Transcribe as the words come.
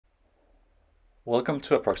Welcome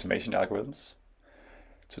to Approximation Algorithms.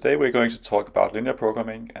 Today we're going to talk about linear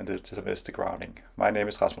programming and deterministic routing. My name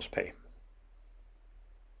is Rasmus Pagh.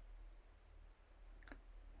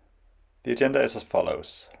 The agenda is as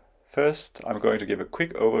follows. First, I'm going to give a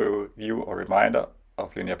quick overview or reminder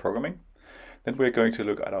of linear programming. Then we're going to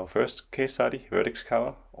look at our first case study, vertex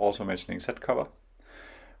cover, also mentioning set cover.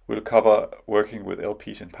 We'll cover working with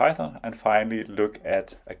LPs in Python, and finally look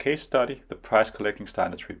at a case study, the price collecting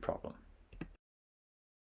standard tree problem.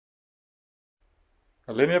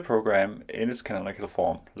 A linear program in its canonical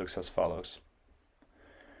form looks as follows.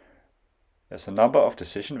 There's a number of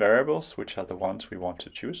decision variables, which are the ones we want to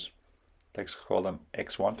choose. Let's call them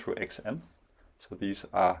x1 through xn. So these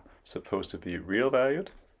are supposed to be real valued.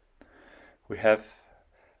 We have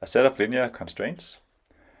a set of linear constraints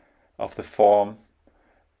of the form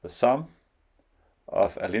the sum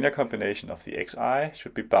of a linear combination of the xi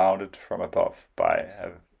should be bounded from above by a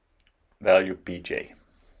value bj,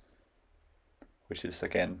 which is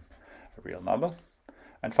again a real number.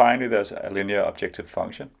 And finally, there's a linear objective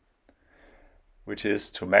function, which is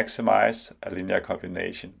to maximize a linear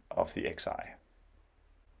combination of the xi.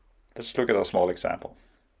 Let's look at a small example.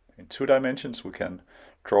 In 2 dimensions, we can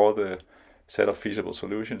draw the set of feasible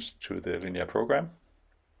solutions to the linear program.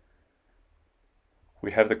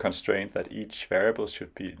 We have the constraint that each variable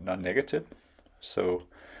should be non-negative, so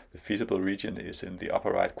the feasible region is in the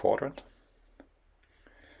upper right quadrant.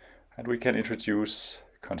 And we can introduce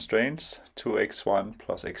constraints. 2x1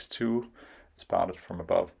 plus x2 is bounded from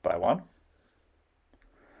above by 1.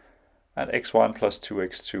 And x1 plus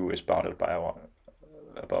 2x2 is bounded by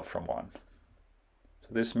above from 1. So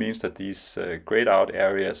this means that these grayed out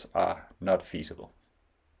areas are not feasible.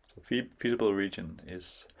 So feasible region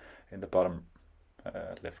is in the bottom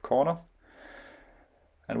left corner.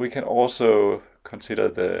 And we can also consider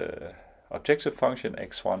the objective function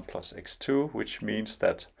x1 plus x2, which means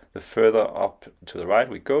that the further up to the right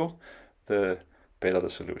we go, the better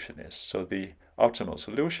the solution is. So the optimal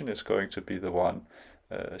solution is going to be the one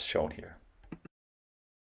shown here.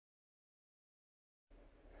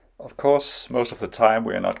 Of course, most of the time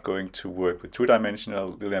we are not going to work with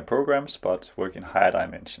 2-dimensional linear programs, but work in higher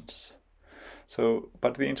dimensions.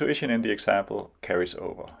 But the intuition in the example carries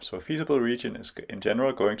over. So a feasible region is in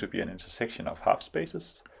general going to be an intersection of half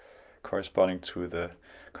spaces corresponding to the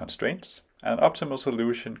constraints. And an optimal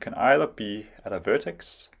solution can either be at a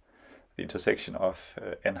vertex, the intersection of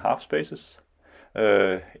n half spaces,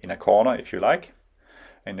 in a corner if you like.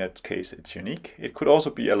 In that case it's unique. It could also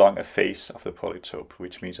be along a face of the polytope,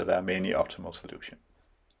 which means that there are many optimal solutions.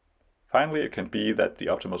 Finally, it can be that the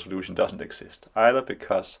optimal solution doesn't exist, either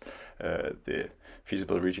because the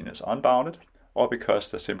feasible region is unbounded, or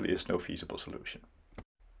because there simply is no feasible solution.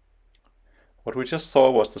 What we just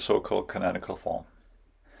saw was the so-called canonical form.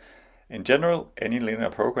 In general, any linear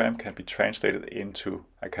program can be translated into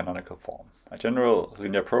a canonical form. A general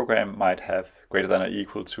linear program might have greater than or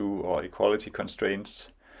equal to or equality constraints.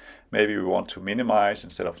 Maybe we want to minimize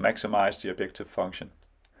instead of maximize the objective function.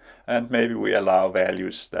 And maybe we allow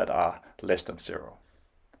values that are less than 0.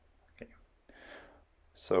 Okay.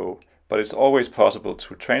 But it's always possible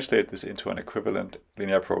to translate this into an equivalent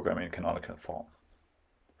linear program in canonical form.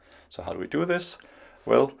 So how do we do this?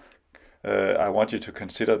 Well, I want you to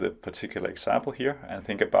consider the particular example here and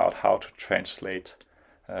think about how to translate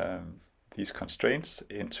these constraints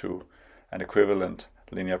into an equivalent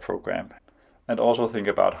linear program. And also think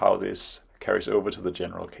about how this carries over to the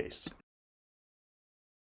general case.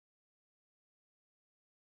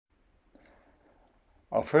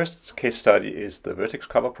 Our first case study is the vertex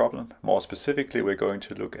cover problem. More specifically, we're going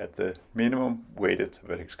to look at the minimum weighted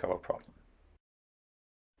vertex cover problem.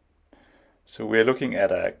 So we're looking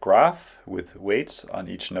at a graph with weights on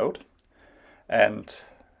each node and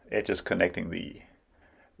edges connecting the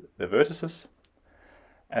vertices.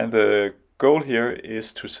 And the goal here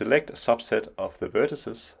is to select a subset of the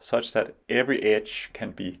vertices such that every edge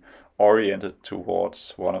can be oriented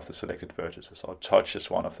towards one of the selected vertices or touches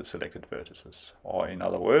one of the selected vertices. Or in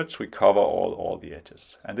other words, we cover all the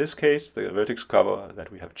edges. In this case, the vertex cover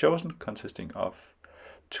that we have chosen consisting of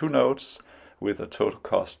 2 nodes with a total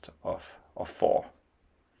cost of 4.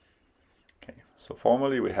 Okay, so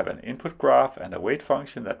formally we have an input graph and a weight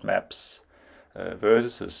function that maps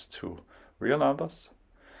vertices to real numbers.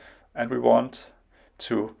 And we want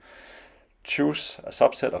to choose a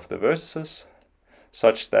subset of the vertices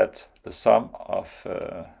such that the sum of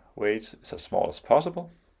weights is as small as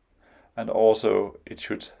possible. And also it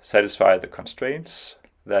should satisfy the constraints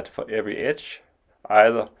that for every edge,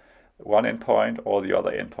 either one endpoint or the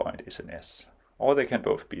other endpoint is an S, or they can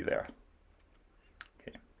both be there.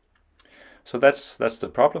 Okay. So that's the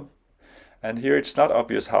problem. And here it's not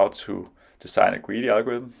obvious how to design a greedy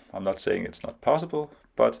algorithm. I'm not saying it's not possible,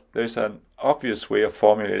 but there's an obvious way of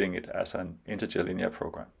formulating it as an integer linear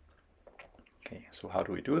program. Okay, so how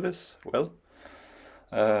do we do this? Well,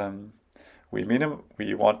 we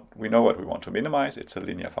know what we want to minimize. It's a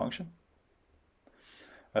linear function.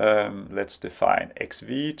 Let's define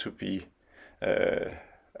xv to be a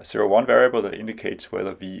 0,1 variable that indicates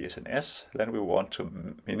whether v is an s. Then we want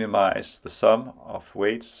to minimize the sum of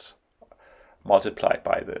weights multiplied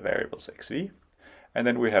by the variables xv. And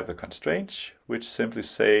then we have the constraints, which simply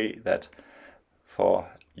say that for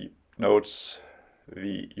nodes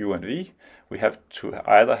v, u, and v, we have to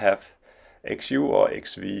either have xu or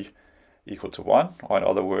xv equal to 1, or in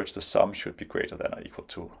other words, the sum should be greater than or equal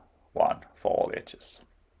to 1 for all edges.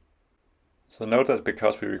 So note that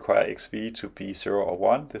because we require xv to be 0 or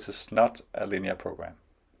 1, this is not a linear program.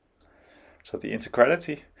 So the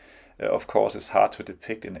integrality, of course, is hard to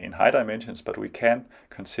depict in high dimensions, but we can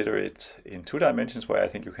consider it in 2 dimensions where I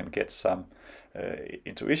think you can get some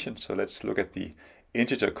intuition. So let's look at the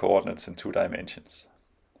integer coordinates in 2 dimensions.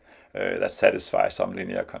 That satisfy some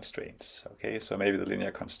linear constraints. Okay, so maybe the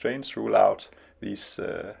linear constraints rule out these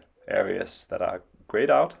areas that are grayed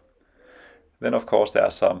out. Then, of course, there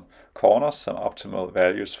are some corners, some optimal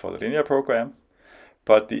values for the linear program,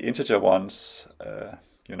 but the integer ones,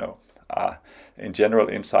 are in general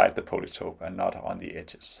inside the polytope and not on the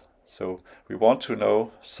edges. So we want to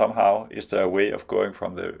know somehow, is there a way of going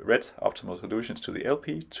from the red optimal solutions to the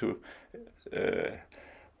LP to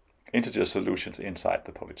integer solutions inside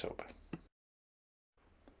the polytope.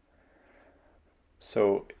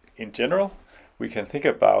 So in general, we can think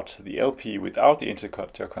about the LP without the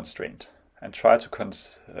integer constraint and try to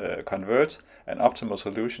convert an optimal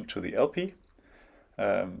solution to the LP,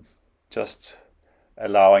 just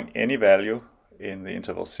allowing any value in the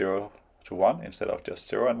interval 0 to 1 instead of just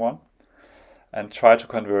 0 and 1, and try to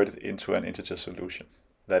convert it into an integer solution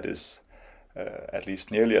that is at least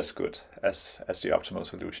nearly as good as the optimal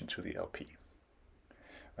solution to the LP.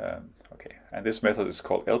 Okay, and this method is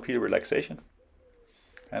called LP relaxation.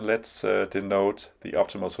 And let's denote the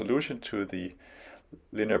optimal solution to the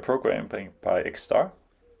linear programming by x star.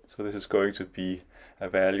 So this is going to be a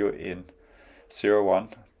value in 0, 1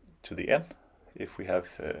 to the n, if we have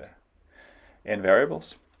n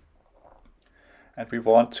variables. And we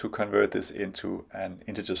want to convert this into an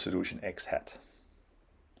integer solution x hat.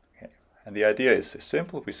 Okay. And the idea is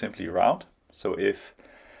simple. We simply round. So if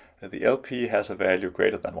the LP has a value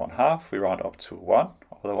greater than 1/2, we round up to 1.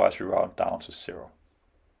 Otherwise, we round down to 0.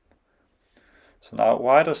 So now,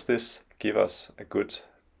 why does this give us a good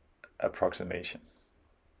approximation?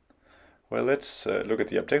 Well, let's look at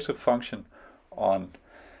the objective function on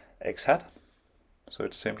x hat. So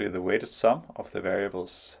it's simply the weighted sum of the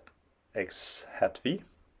variables x hat v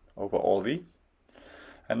over all v.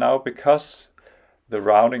 And now, because the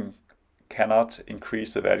rounding cannot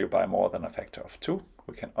increase the value by more than a factor of 2,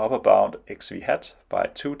 we can upper bound xv hat by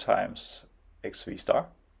 2 times xv star.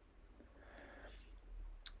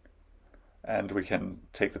 And we can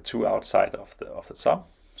take the 2 outside of the sum.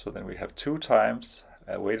 So then we have 2 times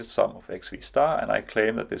a weighted sum of xv star, and I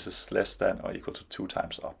claim that this is less than or equal to 2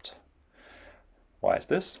 times opt. Why is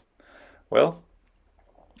this? Well,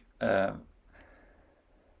 the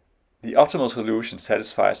optimal solution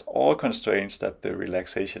satisfies all constraints that the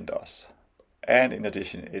relaxation does. And in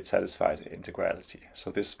addition, it satisfies integrality.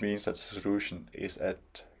 So this means that the solution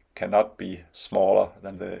cannot be smaller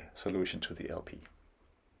than the solution to the LP.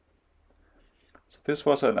 So this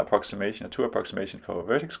was an approximation, a 2 approximation for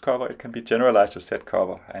vertex cover. It can be generalized to set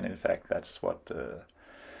cover, and in fact that's what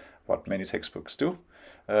many textbooks do.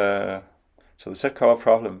 So the set cover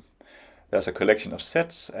problem, there's a collection of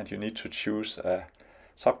sets, and you need to choose a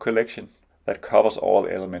subcollection that covers all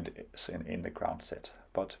elements in the ground set.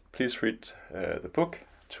 But please read the book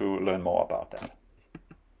to learn more about that.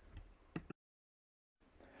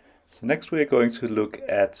 So next we are going to look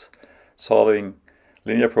at solving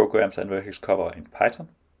linear programs and vertex cover in Python.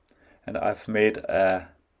 And I've made a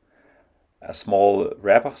small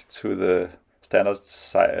wrapper to the standard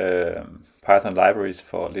Python libraries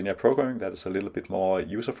for linear programming that is a little bit more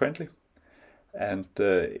user-friendly. And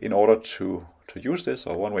in order to use this,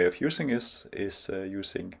 or one way of using this, is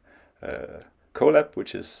using Colab,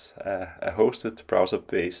 which is a hosted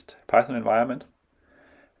browser-based Python environment.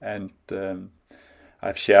 And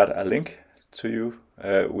I've shared a link to you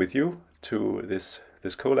with you to this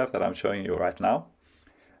Colab that I'm showing you right now.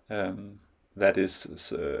 That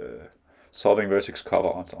is solving vertex cover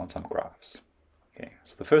on some graphs. Okay,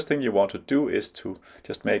 so the first thing you want to do is to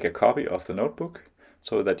just make a copy of the notebook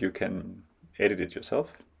so that you can edit it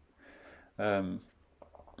yourself.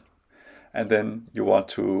 and then you want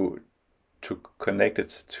to connect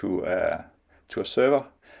it to a server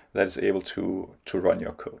that is able to run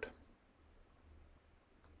your code.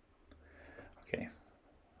 Okay,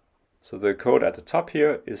 so the code at the top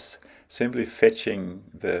here is simply fetching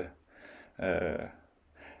the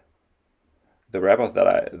wrapper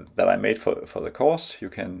that I made for the course. You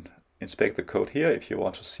can inspect the code here if you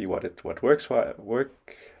want to see how it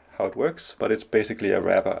works. But it's basically a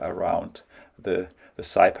wrapper around the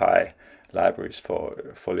SciPy libraries for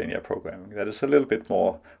linear programming that is a little bit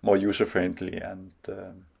more user friendly and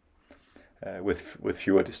with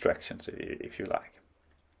fewer distractions, if you like.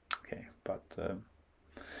 Okay, but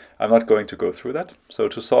I'm not going to go through that. So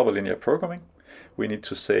to solve a linear programming, we need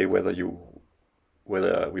to say whether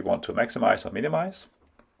we want to maximize or minimize.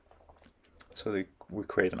 So we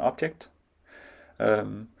create an object that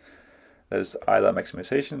is either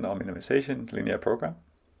maximization or minimization linear program.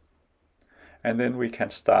 And then we can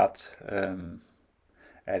start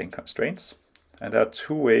adding constraints. And there are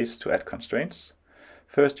two ways to add constraints.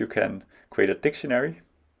 First, you can create a dictionary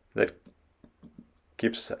that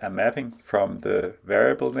gives a mapping from the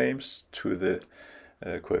variable names to the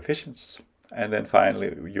coefficients. And then finally,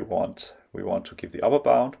 we want to give the upper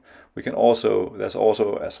bound. There's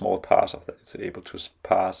also a small parser that is able to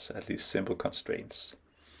parse at least simple constraints.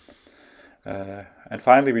 And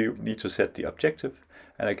finally, we need to set the objective.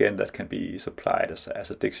 And again, that can be supplied as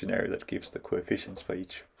a dictionary that gives the coefficients for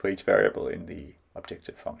each variable in the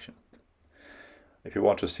objective function. If you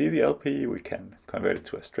want to see the LP, we can convert it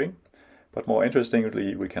to a string. But more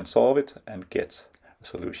interestingly, we can solve it and get a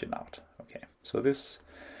solution out. Okay, so this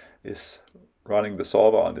is running the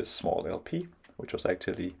solver on this small LP, which was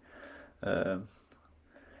actually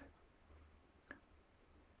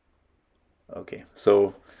okay.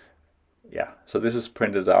 So yeah, so this is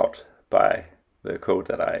printed out by the code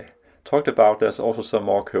that I talked about. There's also some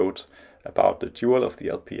more code about the dual of the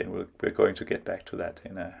LP, and we're going to get back to that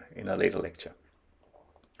in a later lecture.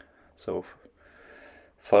 So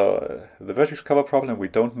for the vertex cover problem, we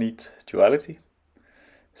don't need duality.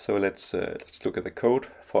 So let's look at the code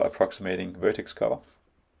for approximating vertex cover.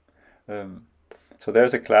 So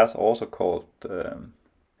there's a class also called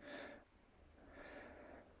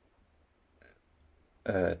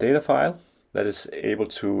data file that is able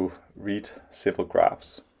to read simple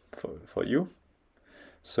graphs for you.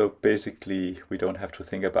 So basically, we don't have to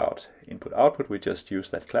think about input-output, we just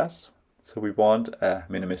use that class. So we want a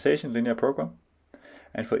minimization linear program.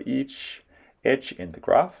 And for each edge in the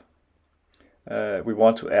graph, we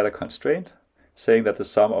want to add a constraint saying that the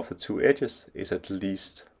sum of the two edges is at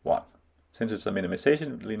least 1. Since it's a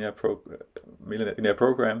minimization linear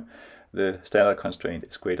program, the standard constraint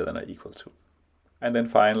is greater than or equal to. And then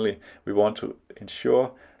finally, we want to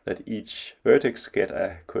ensure that each vertex get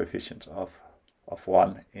a coefficient of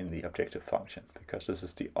 1 in the objective function, because this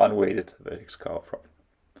is the unweighted vertex cover problem.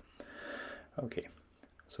 Okay,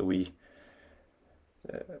 so we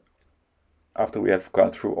after we have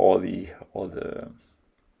gone through all the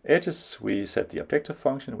edges, we set the objective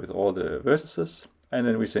function with all the vertices, and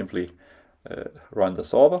then we simply run the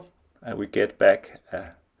solver, and we get back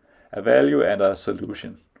a value and a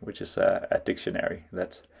solution, which is a dictionary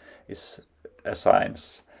that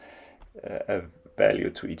assigns a value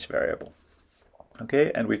to each variable.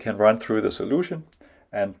 Okay, and we can run through the solution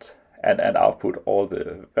and output all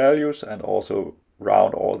the values and also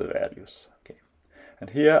round all the values. Okay, and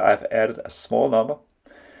here I've added a small number.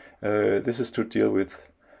 This is to deal with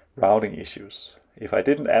rounding issues. If I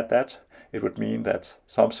didn't add that, it would mean that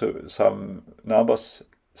some numbers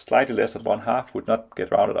slightly less than 1/2 would not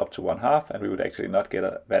get rounded up to 1/2, and we would actually not get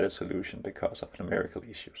a valid solution because of numerical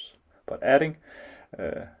issues. But adding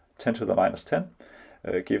 10 to the minus 10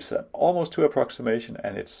 gives an almost true approximation,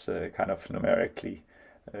 and it's kind of numerically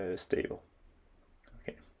stable.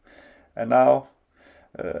 Okay, and now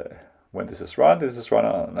when this is run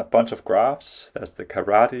on a bunch of graphs. There's the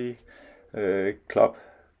karate club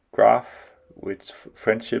graph with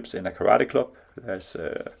friendships in a karate club. There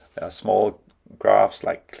are small graphs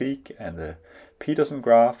like clique and the Peterson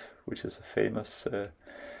graph, which is a famous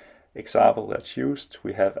example that's used.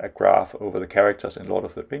 We have a graph over the characters in Lord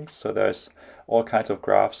of the Rings. So there's all kinds of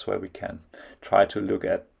graphs where we can try to look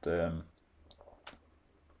at so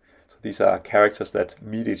these are characters that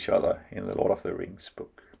meet each other in the Lord of the Rings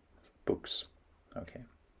books. Okay.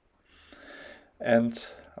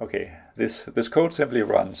 And okay, this code simply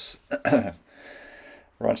runs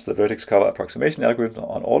runs the vertex cover approximation algorithm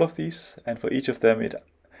on all of these, and for each of them it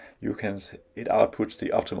outputs the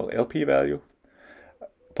optimal LP value,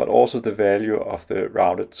 but also the value of the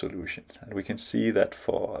rounded solution. And we can see that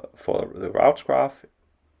for the routes graph,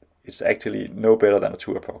 it's actually no better than a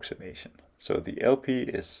 2 approximation. So the LP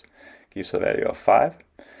gives a value of 5,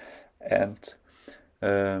 and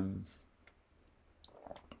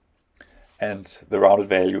the rounded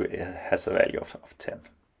value has a value of 10.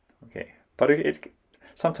 Okay, but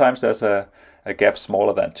sometimes there's a gap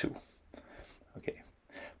smaller than 2. Okay,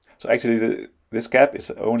 so actually this gap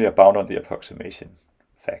is only a bound on the approximation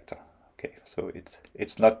factor. Okay, so it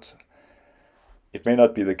may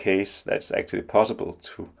not be the case that it's actually possible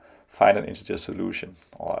to find an integer solution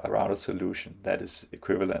or a rounded solution that is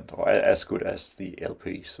equivalent or as good as the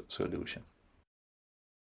LP solution.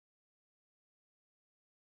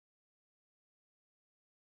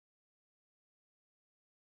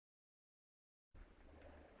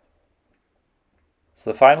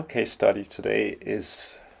 So the final case study today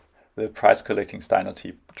is the price collecting Steiner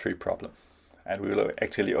tree problem. And we will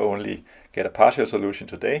actually only get a partial solution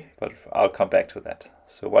today, but I'll come back to that.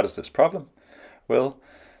 So what is this problem? Well,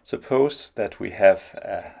 suppose that we have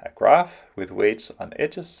a graph with weights on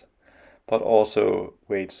edges, but also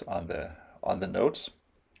weights on the nodes.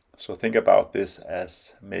 So think about this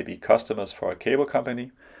as maybe customers for a cable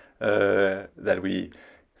company that we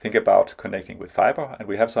think about connecting with fiber, and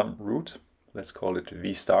we have some route. Let's call it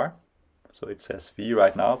V star. So it says V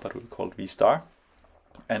right now, but we'll call it V star.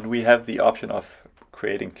 And we have the option of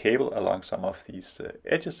creating cable along some of these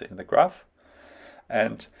edges in the graph.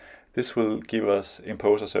 And this will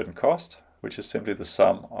impose a certain cost, which is simply the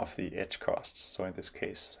sum of the edge costs. So in this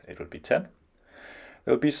case, it would be 10.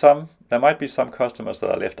 There might be some customers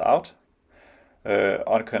that are left out,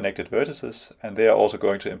 unconnected vertices, and they are also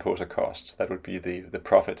going to impose a cost. That would be the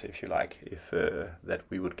profit, if you like, that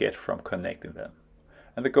we would get from connecting them.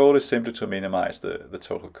 And the goal is simply to minimize the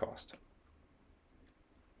total cost.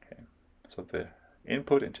 Okay. So the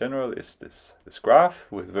input in general is this graph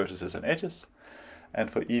with vertices and edges. And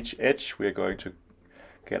for each edge, we are going to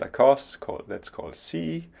get a cost, let's call it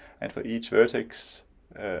C, and for each vertex,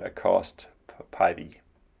 a cost pi v.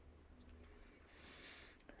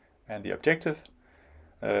 And the objective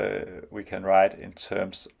we can write in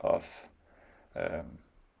terms of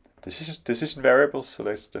decision variables. So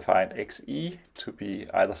let's define xe to be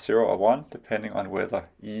either 0 or 1, depending on whether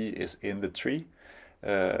e is in the tree,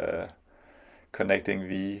 connecting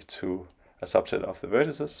v to a subset of the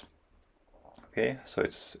vertices. Okay, so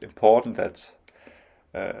it's important that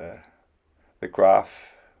the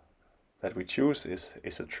graph that we choose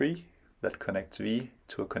is a tree that connects v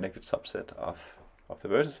to a connected subset of the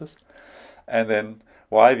vertices. And then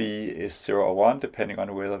yv is 0 or 1, depending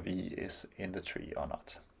on whether v is in the tree or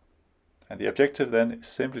not. And the objective then is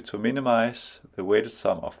simply to minimize the weighted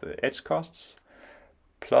sum of the edge costs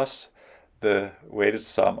plus the weighted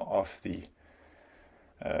sum of the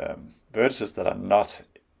vertices that are not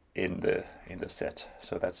in the set.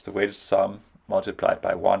 So that's the weighted sum multiplied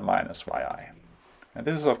by 1 minus yi. And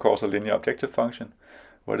this is of course a linear objective function.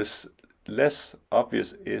 What is less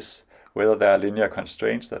obvious is whether there are linear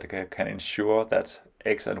constraints that can ensure that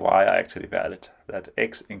x and y are actually valid, that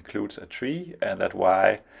x includes a tree and that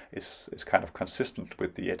y is kind of consistent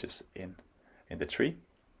with the edges in the tree.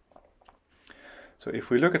 So if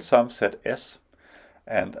we look at some set S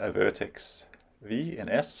and a vertex v in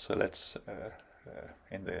S, so let's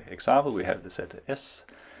in the example we have the set S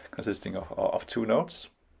consisting of 2 nodes,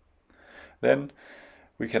 then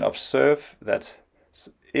we can observe that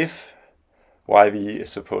if yv is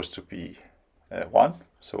supposed to be 1,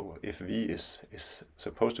 so if v is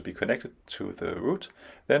supposed to be connected to the root,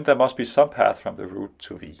 then there must be some path from the root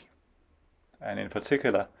to v. And in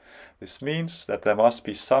particular, this means that there must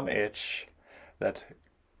be some edge that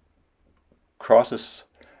crosses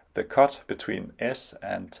the cut between S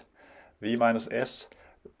and v minus S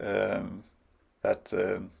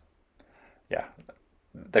that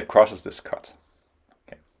crosses this cut.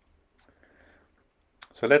 Okay.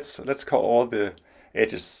 So let's call all the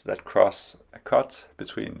edges that cross a cut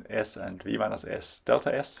between S and v minus S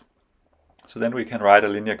delta S. So then we can write a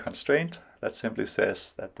linear constraint that simply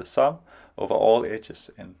says that the sum over all edges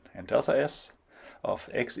in delta S of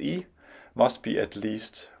xe must be at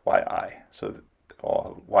least yi,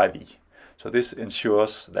 or yv. So this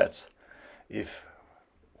ensures that if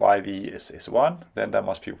yv is 1, then there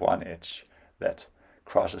must be one edge that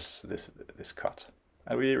crosses this cut.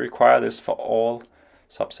 And we require this for all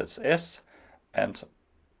subsets S and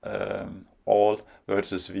all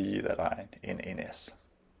vertices v that are in S.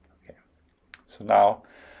 Okay. So now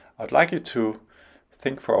I'd like you to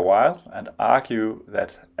think for a while and argue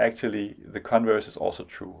that actually the converse is also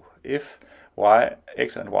true. If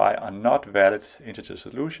x and y are not valid integer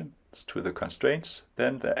solutions to the constraints,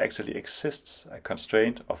 then there actually exists a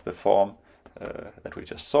constraint of the form that we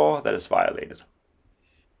just saw that is violated.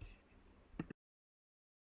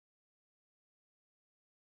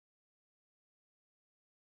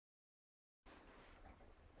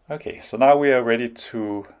 Okay, so now we are ready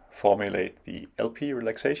to formulate the LP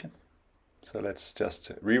relaxation. So let's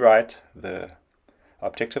just rewrite the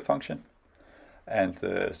objective function and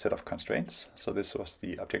the set of constraints. So this was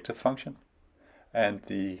the objective function, and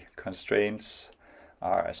the constraints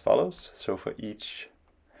are as follows. So for each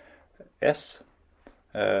S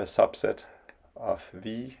subset of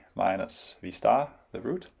V minus V star, the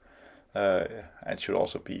root, and should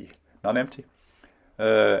also be non-empty,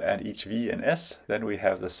 and each V in S, then we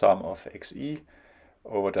have the sum of XE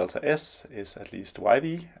over delta S is at least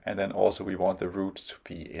YV, and then also we want the roots to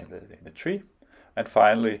be in the tree, and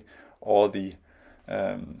finally all the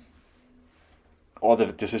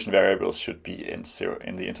decision variables should be in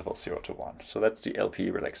the interval 0 to 1. So that's the LP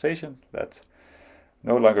relaxation that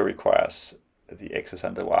no longer requires the x's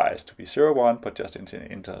and the y's to be 0, 1, but just in the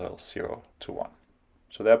interval 0 to 1.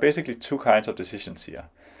 So there are basically two kinds of decisions here.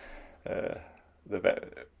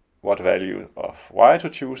 What value of y to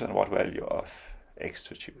choose and what value of x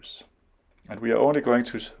to choose. And we are only going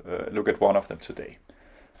to look at one of them today.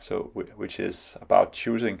 So which is about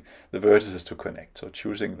choosing the vertices to connect, so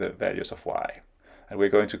choosing the values of y. And we're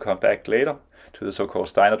going to come back later to the so-called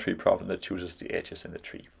Steiner tree problem that chooses the edges in the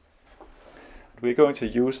tree. We're going to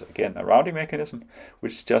use, again, a rounding mechanism,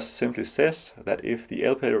 which just simply says that if the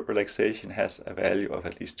LP relaxation has a value of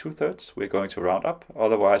at least 2/3, we're going to round up,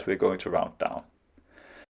 otherwise we're going to round down.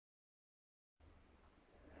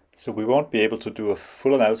 So we won't be able to do a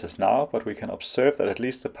full analysis now, but we can observe that at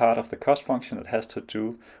least the part of the cost function that has to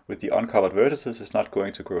do with the uncovered vertices is not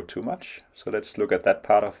going to grow too much. So let's look at that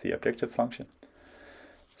part of the objective function.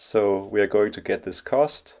 So we are going to get this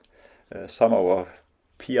cost, sum over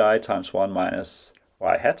pi times 1 minus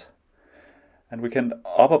y hat, and we can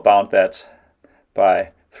upper bound that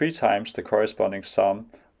by 3 times the corresponding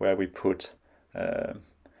sum where we put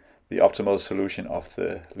the optimal solution of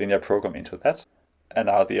the linear program into that. And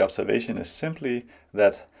now the observation is simply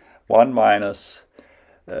that 1 minus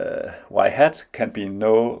y hat can be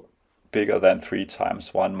no bigger than 3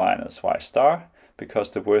 times 1 minus y star,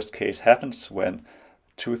 because the worst case happens when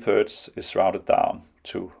 2/3 is rounded down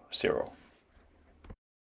to 0.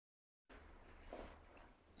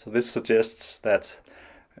 So this suggests that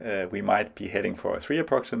we might be heading for a 3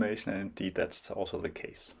 approximation, and indeed that's also the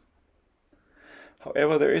case.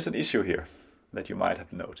 However, there is an issue here that you might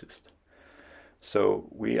have noticed. So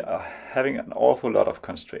we are having an awful lot of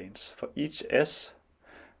constraints. For each S,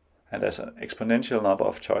 and there's an exponential number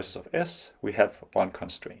of choices of S, we have one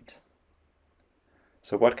constraint.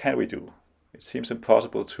 So what can we do? It seems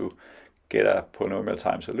impossible to get a polynomial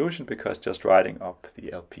time solution because just writing up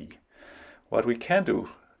the LP. What we can do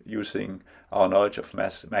using our knowledge of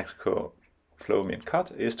macro flow min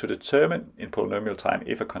cut is to determine in polynomial time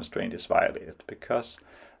if a constraint is violated, because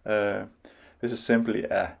this is simply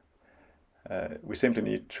we simply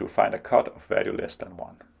need to find a cut of value less than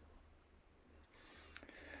 1.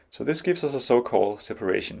 So this gives us a so-called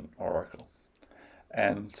separation oracle.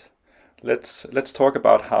 And let's talk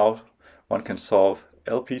about how one can solve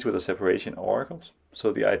LPs with a separation oracles.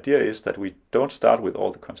 So the idea is that we don't start with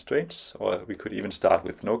all the constraints, or we could even start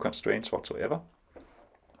with no constraints whatsoever.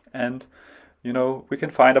 And we can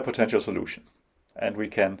find a potential solution. And we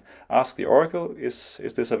can ask the oracle, is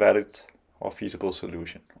this a valid or feasible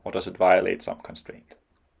solution, or does it violate some constraint?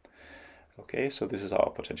 Okay, so this is our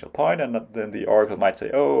potential point, and then the oracle might say,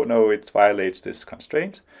 oh no, it violates this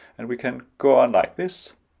constraint, and we can go on like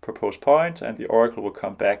this, propose points, and the oracle will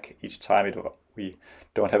come back each time we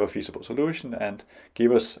don't have a feasible solution and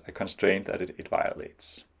give us a constraint that it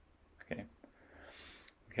violates.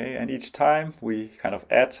 Okay, and each time we kind of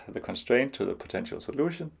add the constraint to the potential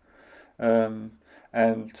solution,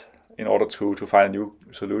 and in order to find a new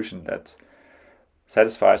solution that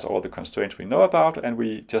satisfies all the constraints we know about, and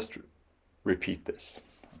we just repeat this.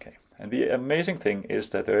 Okay, and the amazing thing is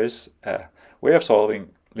that there is a way of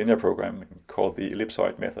solving linear programming called the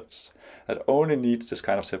ellipsoid methods that only needs this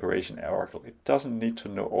kind of separation oracle. It doesn't need to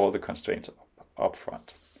know all the constraints up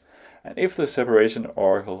front. And if the separation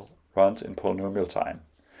oracle runs in polynomial time,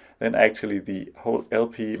 then actually the whole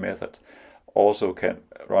LP method also can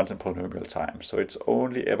run in polynomial time. So it's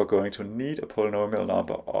only ever going to need a polynomial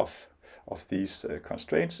number of these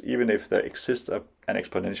constraints, even if there exists an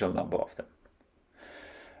exponential number of them.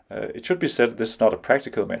 It should be said that this is not a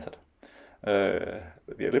practical method, the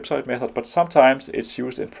ellipsoid method, but sometimes it's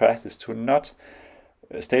used in practice to not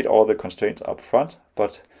state all the constraints up front,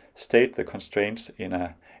 but state the constraints in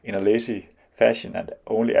a lazy fashion and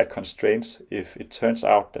only add constraints if it turns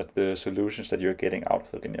out that the solutions that you're getting out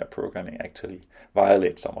of the linear programming actually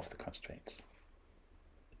violate some of the constraints.